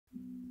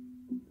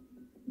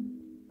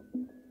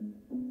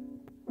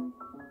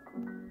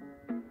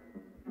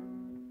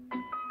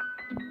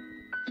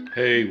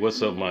Hey,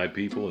 what's up, my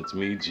people? It's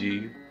me,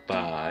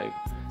 G5,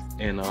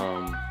 and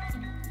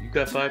you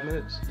got 5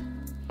 minutes?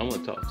 I want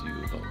to talk to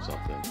you about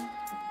something,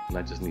 and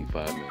I just need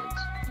 5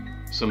 minutes.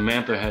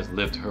 Samantha has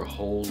lived her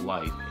whole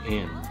life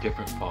in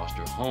different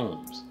foster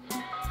homes.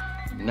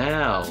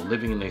 Now,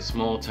 living in a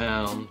small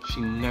town,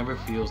 she never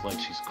feels like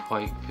she's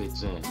quite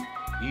fits in,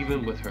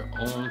 even with her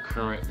own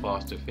current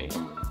foster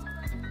family,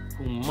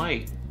 who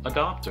might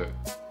adopt her,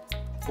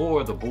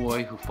 or the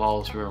boy who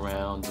follows her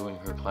around doing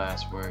her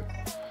classwork.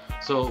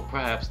 So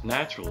perhaps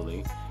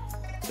naturally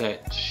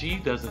that she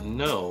doesn't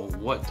know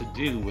what to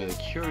do with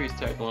a curious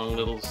tag-along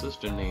little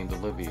sister named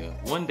Olivia.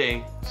 One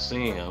day,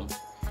 Sam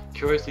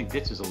curiously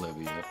ditches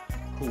Olivia,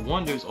 who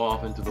wanders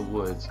off into the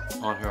woods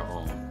on her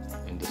own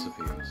and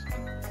disappears.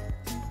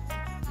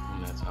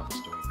 And that's how the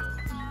story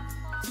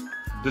goes.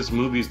 This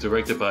movie is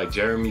directed by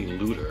Jeremy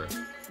Luter.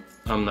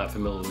 I'm not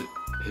familiar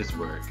with his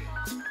work.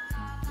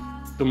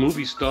 The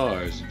movie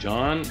stars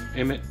John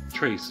Emmett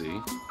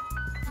Tracy,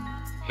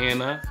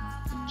 Hannah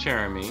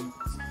Jeremy,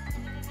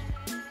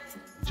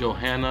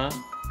 Johanna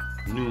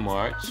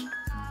Newmarch,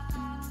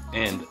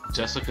 and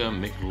Jessica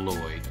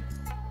McLeod.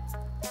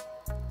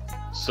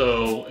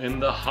 So in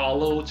The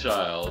Hollow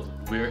Child,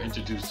 we're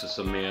introduced to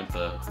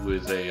Samantha, who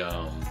is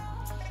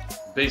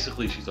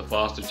basically she's a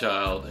foster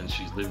child and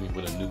she's living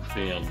with a new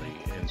family,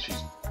 and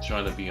she's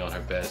trying to be on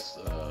her best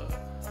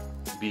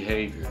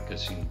behavior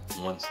because she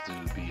wants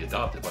to be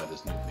adopted by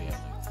this new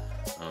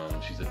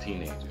family. She's a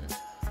teenager.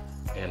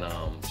 And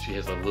she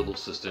has a little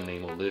sister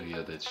named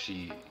Olivia that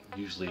she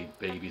usually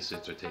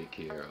babysits or takes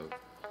care of.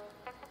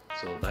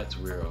 So that's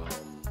where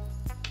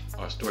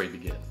our story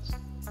begins.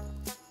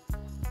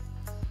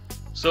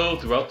 So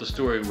throughout the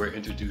story, we're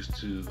introduced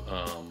to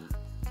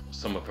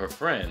some of her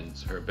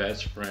friends, her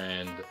best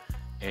friend,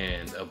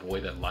 and a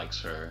boy that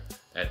likes her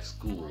at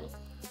school.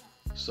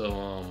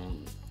 So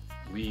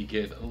we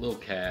get a little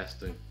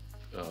cast,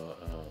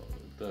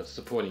 the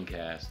supporting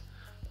cast.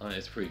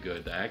 It's pretty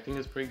good. The acting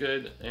is pretty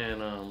good,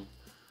 and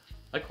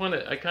I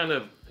kind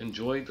of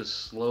enjoyed the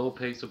slow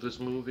pace of this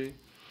movie.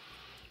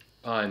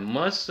 I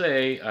must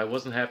say I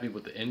wasn't happy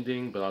with the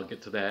ending, but I'll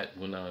get to that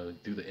when I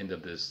do the end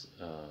of this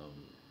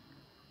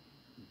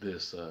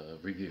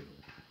review.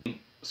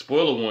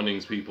 Spoiler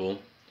warnings, people.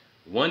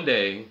 One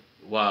day,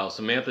 while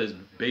Samantha is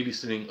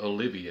babysitting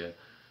Olivia,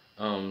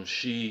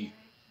 she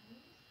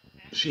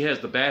has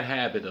the bad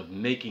habit of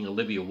making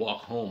Olivia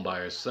walk home by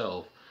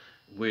herself,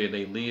 where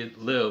they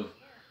live.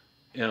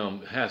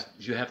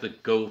 You have to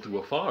go through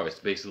a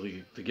forest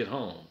basically to get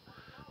home.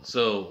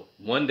 So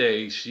one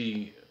day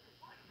she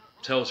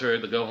tells her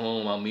to go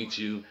home, I'll meet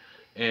you,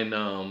 and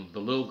the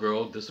little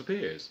girl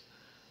disappears.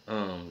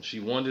 She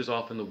wanders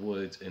off in the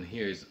woods and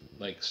hears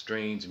like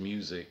strange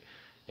music,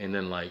 and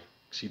then like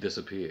she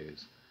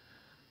disappears.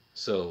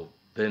 So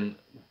then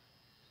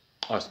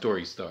our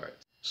story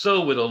starts.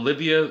 So with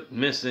Olivia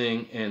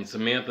missing and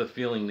Samantha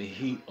feeling the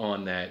heat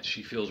on that,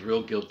 she feels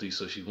real guilty,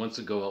 so she wants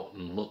to go out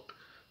and look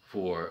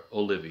for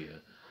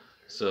Olivia.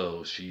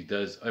 So she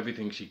does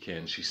everything she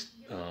can. She's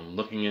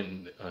looking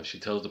in, she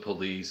tells the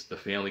police, the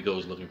family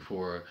goes looking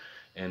for her,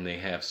 and they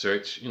have a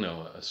search in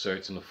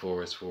the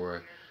forest for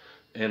her.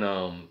 And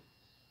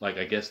like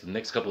I guess the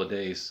next couple of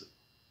days,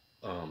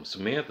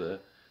 Samantha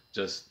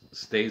just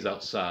stays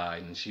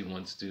outside and she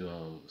wants to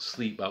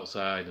sleep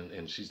outside,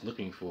 and she's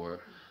looking for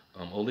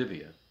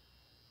Olivia.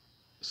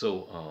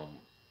 So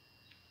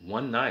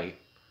one night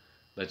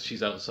that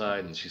she's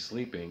outside and she's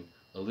sleeping,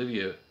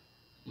 Olivia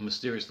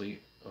mysteriously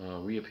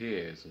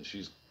reappears, and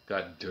she's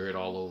got dirt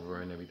all over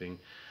her and everything,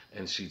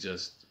 and she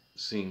just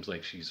seems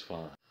like she's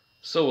fine.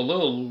 So a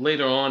little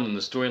later on in the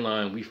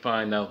storyline, we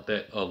find out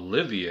that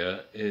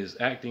Olivia is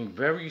acting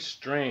very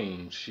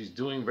strange. She's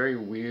doing very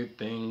weird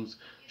things.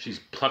 She's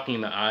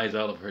plucking the eyes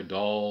out of her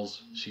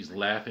dolls. She's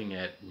laughing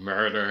at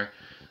murder.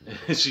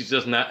 She's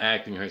just not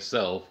acting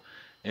herself,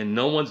 and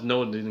no one's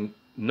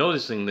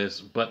noticing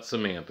this but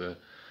Samantha.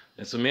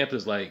 And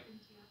Samantha's like,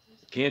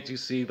 can't you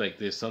see, like,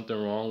 there's something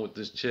wrong with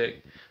this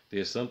chick?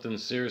 There's something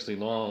seriously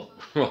wrong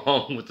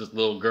with this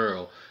little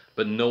girl,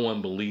 but no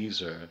one believes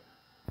her.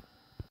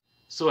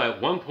 So at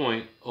one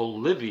point,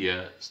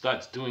 Olivia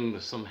starts doing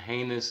some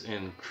heinous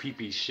and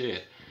creepy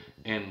shit,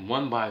 and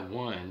one by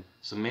one,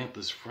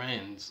 Samantha's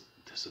friends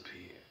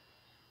disappear.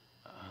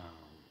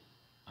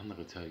 I'm not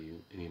going to tell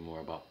you any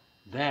more about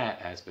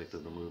that aspect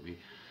of the movie,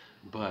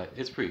 but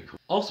it's pretty cool.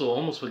 Also,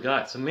 almost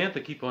forgot,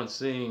 Samantha keep on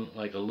seeing,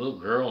 like, a little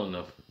girl in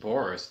the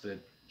forest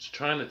that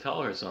trying to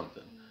tell her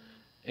something,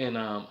 and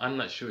I'm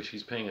not sure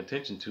she's paying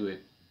attention to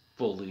it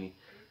fully,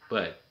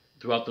 but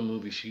throughout the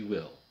movie she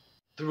will.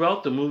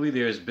 Throughout the movie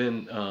there's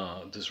been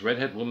this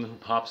redhead woman who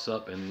pops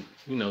up, and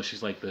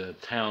she's like the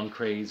town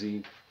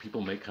crazy.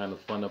 People make kind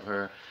of fun of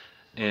her,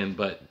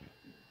 but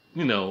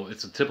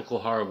it's a typical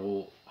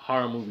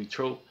horror movie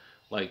trope,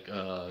 like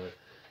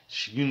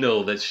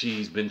that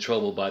she's been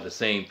troubled by the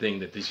same thing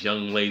that this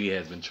young lady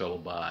has been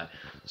troubled by,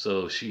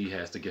 so she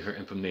has to get her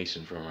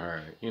information from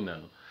her.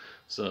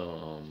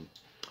 So,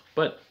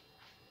 but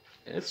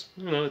it's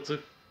a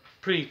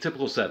pretty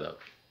typical setup.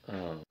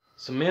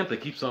 Samantha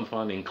keeps on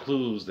finding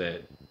clues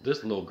that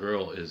this little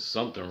girl is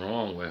something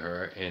wrong with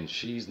her, and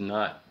she's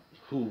not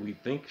who we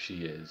think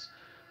she is.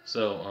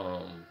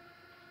 So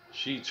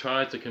she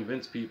tried to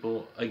convince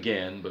people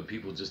again, but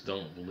people just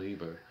don't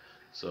believe her.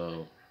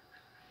 So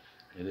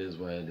it is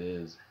what it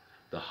is.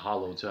 The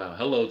hollow child.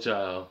 Hello,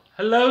 child.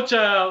 Hello,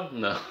 child.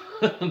 No,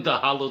 the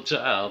hollow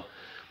child.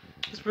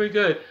 It's pretty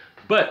good,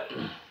 but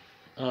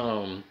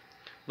um,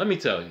 let me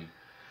tell you,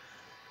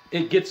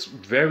 it gets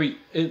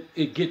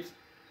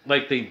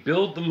like they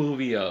build the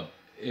movie up.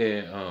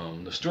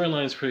 And, the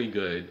storyline is pretty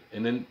good,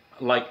 and then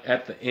like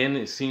at the end,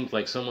 it seems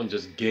like someone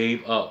just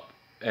gave up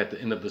at the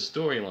end of the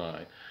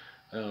storyline.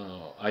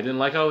 I didn't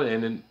like how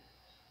it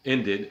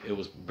ended. It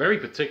was very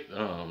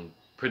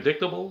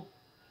predictable.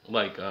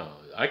 Like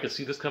I could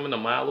see this coming a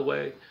mile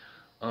away.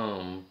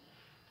 Um,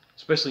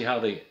 Especially how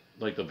they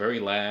like the very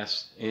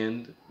last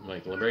end,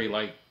 like the very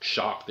like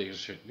shock. They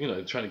should,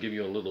 trying to give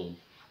you a little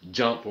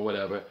jump or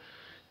whatever.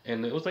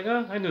 And it was like,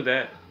 oh, I knew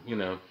that, you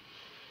know.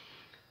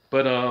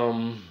 But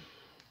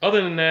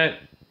other than that,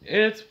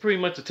 it's pretty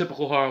much a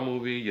typical horror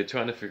movie. You're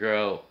trying to figure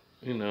out,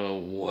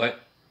 what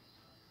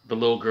the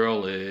little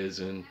girl is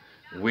and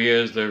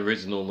where's the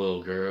original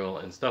little girl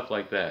and stuff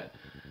like that.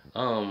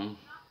 Um,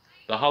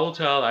 the Hollow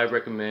Child I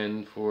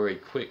recommend for a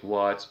quick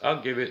watch.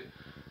 I'll give it.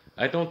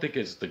 I don't think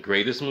it's the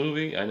greatest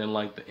movie. I didn't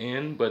like the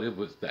end, but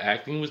the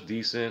acting was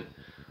decent.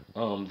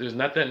 There's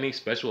not that many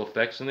special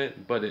effects in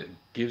it, but it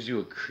gives you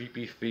a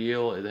creepy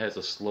feel. It has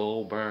a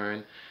slow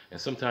burn, and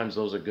sometimes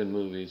those are good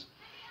movies.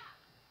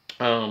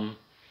 Um,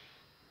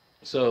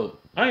 so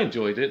I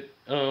enjoyed it.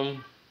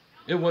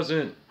 It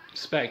wasn't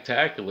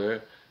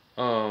spectacular,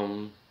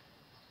 um,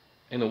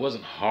 and it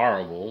wasn't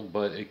horrible,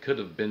 but it could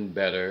have been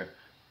better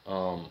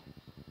um,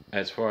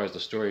 as far as the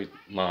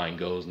storyline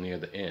goes near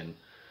the end.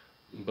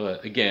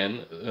 But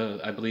again,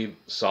 I believe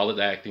solid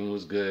acting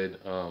was good.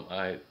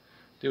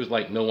 There was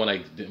like no one I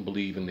didn't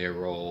believe in their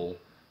role.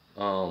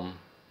 Um,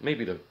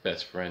 Maybe the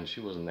best friend,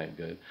 she wasn't that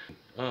good.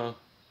 Uh,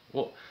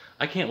 well,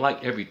 I can't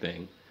like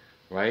everything,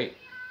 right?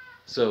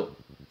 So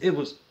it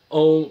was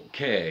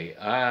okay.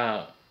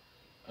 I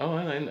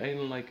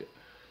didn't like it.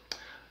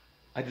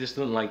 I just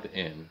didn't like the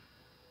end.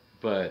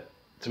 But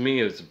to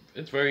me, it's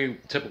very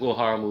typical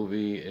horror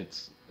movie.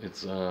 It's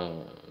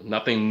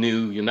nothing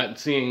new. You're not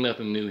seeing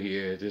nothing new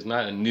here. There's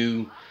not a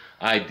new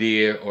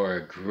idea or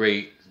a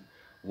great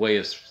way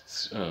of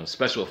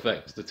special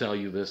effects to tell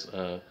you this.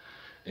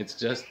 It's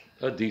just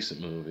a decent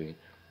movie.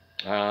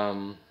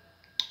 Um,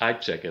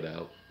 I'd check it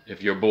out.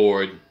 If you're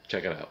bored,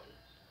 check it out.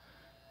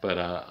 But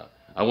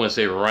I want to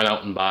say run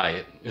out and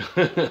buy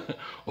it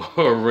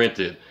or rent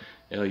it.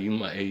 You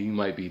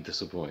might be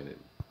disappointed.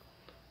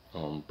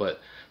 But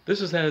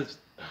this has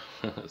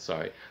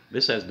sorry,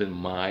 this has been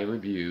my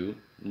review,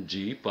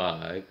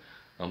 G5.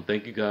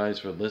 Thank you guys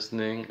for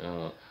listening.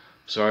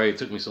 Sorry it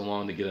took me so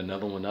long to get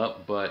another one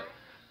up, but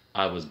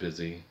I was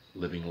busy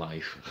living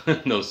life.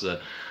 No,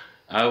 sir.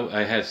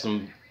 I had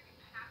some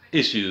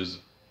issues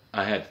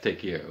I had to take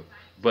care of.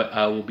 But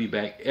I will be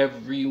back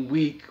every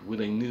week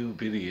with a new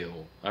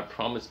video. I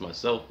promise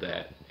myself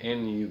that,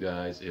 and you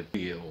guys, if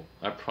you're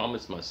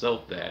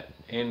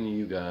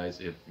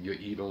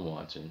even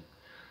watching.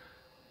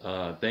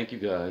 Thank you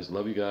guys.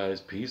 Love you guys.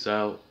 Peace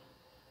out.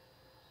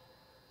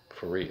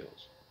 For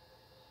reals.